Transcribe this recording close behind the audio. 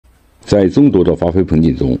在众多的花卉盆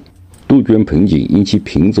景中，杜鹃盆景因其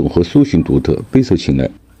品种和属性独特备受青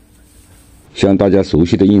睐。像大家熟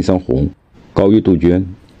悉的映山红、高叶杜鹃、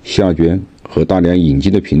夏鹃和大量引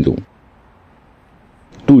进的品种。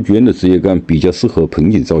杜鹃的枝叶干比较适合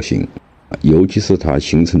盆景造型，尤其是它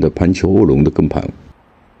形成的盘球卧龙的根盘。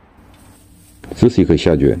这是一棵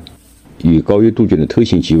夏鹃，与高叶杜鹃的特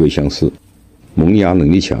性极为相似，萌芽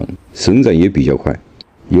能力强，生长也比较快，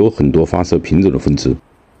有很多发色品种的分支。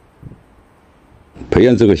培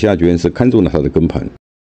养这个夏鹃是看中了它的根盘。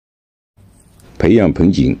培养盆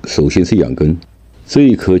景首先是养根，这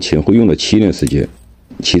一棵前后用了7年时间，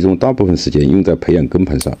其中大部分时间用在培养根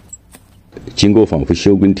盘上。经过反复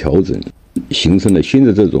修根调整，形成了现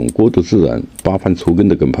在这种过渡自然、8盘粗根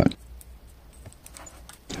的根盘。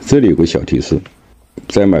这里有个小提示，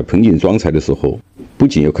在买盆景装材的时候，不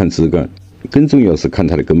仅要看枝干，更重要是看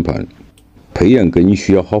它的根盘。培养根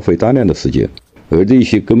需要耗费大量的时间，而这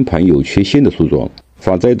些根盘有缺陷的树桩，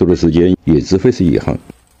花再多的时间也只会是遗憾。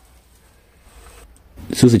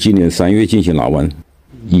这是今年3月进行蜡弯，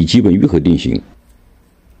已基本愈合定型。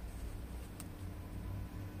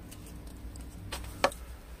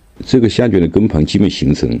这个夏鹃的根盘基本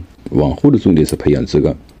形成，往后的重点是培养枝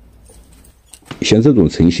干。像这种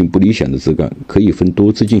成型不理想的枝干，可以分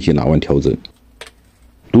多次进行蜡弯调整。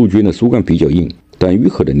杜鹃的树干比较硬，但愈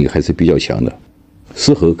合能力还是比较强的，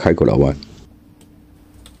适合开口蜡弯。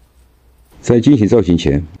在进行造型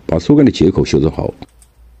前，把树干的接口修正好。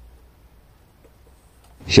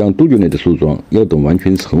像杜鹃类的树桩，要等完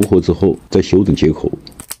全成活之后再修整接口，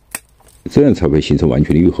这样才会形成完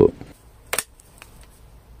全的愈合。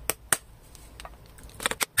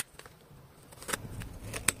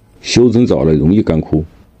修整早了容易干枯。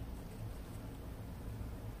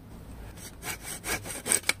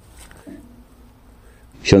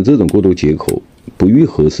像这种过渡接口不愈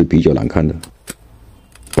合是比较难看的，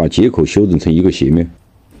把接口修整成一个斜面，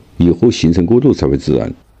以后形成过渡才会自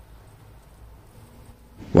然。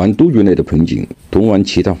玩杜鹃类的盆景同玩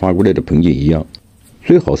其他花卉类的盆景一样，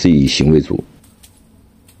最好是以形为主。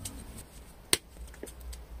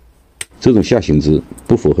这种下行枝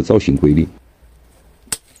不符合造型规律，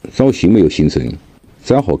造型没有形成，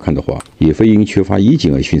再好看的话，也会因缺乏意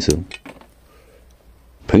境而逊色。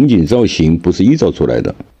盆景造型不是臆造出来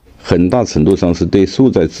的，很大程度上是对树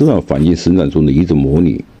在自然环境生长中的一种模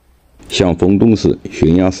拟。像风洞式、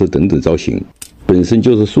悬崖式等等造型，本身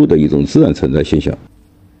就是树的一种自然存在现象。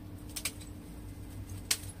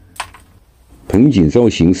盆景造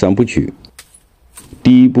型3部曲：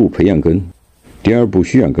第1步培养根，第2步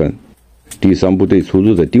蓄养干，第3步对出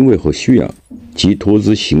入的定位和蓄养及脱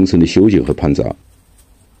枝形成的修剪和盘扎。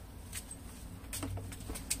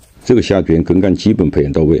这个夏鹃根干基本培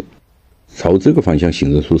养到位，朝这个方向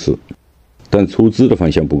形成树势，但出枝的方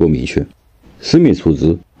向不够明确，四面出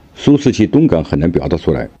枝，树势其动感很难表达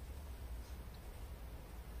出来。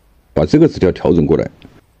把这个枝条调整过来。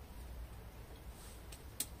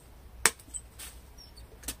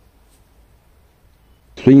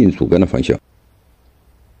顺应主干的方向，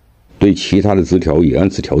对其他的枝条也按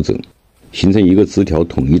次调整，形成一个枝条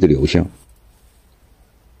统一的流向。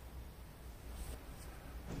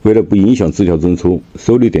为了不影响枝条增粗，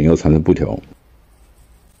受力点要产生布条。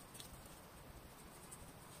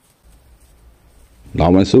蜡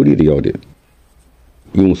弯受力的要点：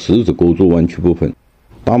用食指勾住弯曲部分，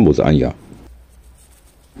大拇指按压，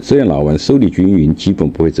这样蜡弯受力均匀，基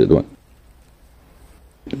本不会折断。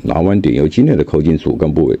蜡弯点要尽量的靠近主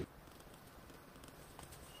干部位，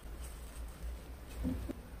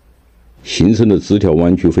形成的枝条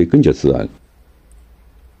弯曲会更加自然。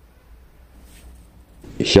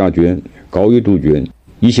夏鹃、高叶杜鹃、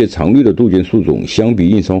一些常绿的杜鹃树种相比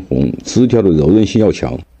映山红，枝条的柔韧性要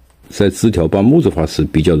强，在枝条把木质化时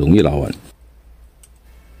比较容易蜡弯。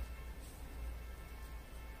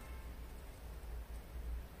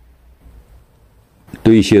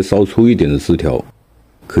对一些稍粗一点的枝条，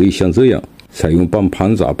可以像这样采用半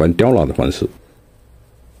盘扎半吊蜡的方式。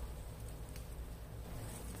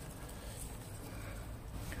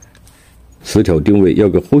枝条定位要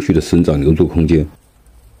给后续的生长留足空间，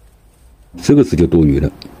这个枝就多余了。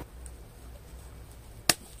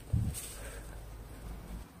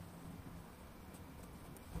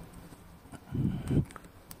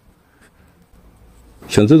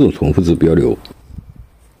像这种重复枝不要留。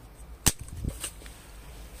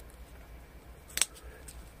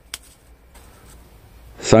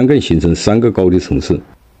3根形成3个高低层次，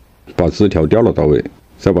把枝条吊蜡到位，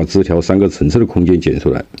再把枝条3个层次的空间剪出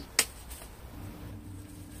来。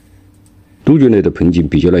杜鹃类的盆景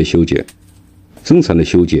比较耐修剪，正常的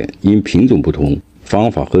修剪因品种不同，方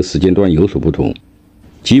法和时间段有所不同，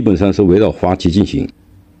基本上是围绕花期进行。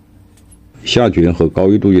夏絑和高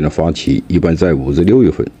月杜鹃的花期一般在5至6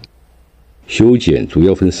月份。修剪主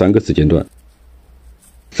要分3个时间段：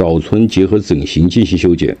早春结合整形进行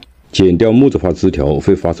修剪，剪掉木质化枝条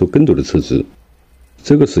会发出更多的侧枝。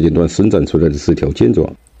这个时间段生长出来的枝条尖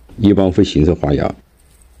状，一般会形成花芽。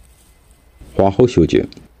花后修剪，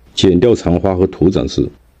剪掉残花和徒长枝，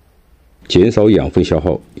减少养分消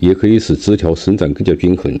耗，也可以使枝条生长更加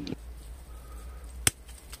均衡。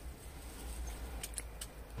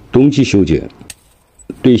冬季修剪，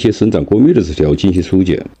对一些生长过密的枝条进行疏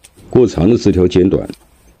剪，过长的枝条剪短，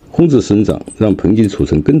控制生长，让盆景储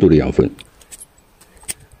存更多的养分。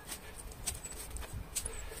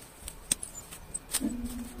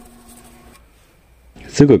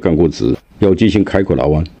这个干过枝要进行开口拉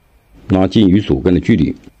弯，拉近与主干的距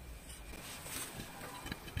离。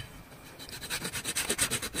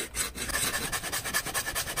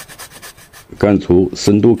干粗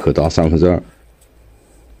深度可达2/3，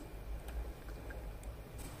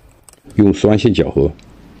用双线搅和，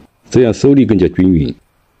这样受力更加均匀。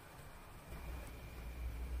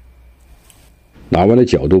拉弯的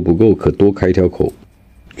角度不够，可多开一条口，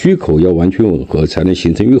锯口要完全吻合，才能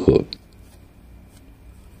形成愈合。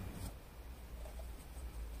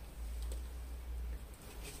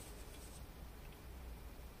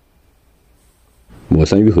抹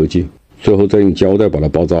上愈合剂，最后再用胶带把它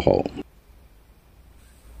包扎好。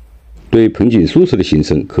对盆景树势的形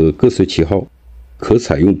成可各随其好，可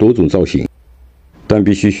采用多种造型，但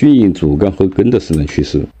必须顺应主干和根的生长趋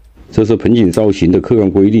势，这是盆景造型的客观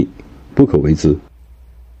规律，不可为之。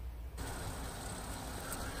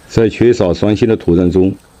在缺少双线的土壤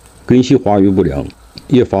中，根系发育不良，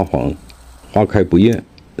叶发黄，花开不艳，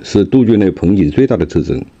是杜鹃类盆景最大的特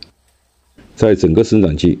征。在整个生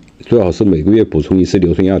长季，最好是每个月补充1次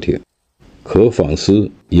硫酸亚铁，可仿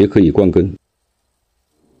施也可以灌根。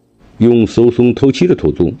用收松透气的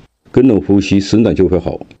土种，根能呼吸，生长就会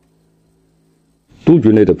好。杜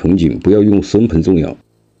鹃类的盆景不要用生盆种养，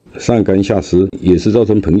上干下湿也是造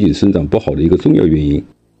成盆景生长不好的一个重要原因。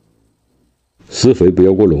施肥不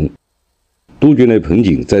要过浓。杜鹃类盆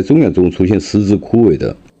景在种养中出现丝枝枯萎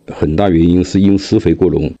的很大原因是因施肥过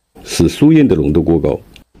浓，使树叶的浓度过高，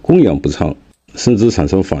供养不畅，甚至产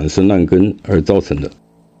生反生烂根而造成的。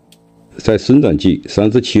在生长季3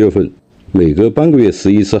至7月份，每隔半个月施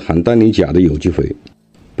1次含氮磷钾的有机肥，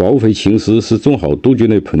保肥勤施是种好杜鹃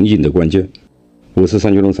类盆景的关键。我是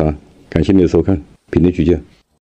山区农茶，感谢您的收看，评论区见。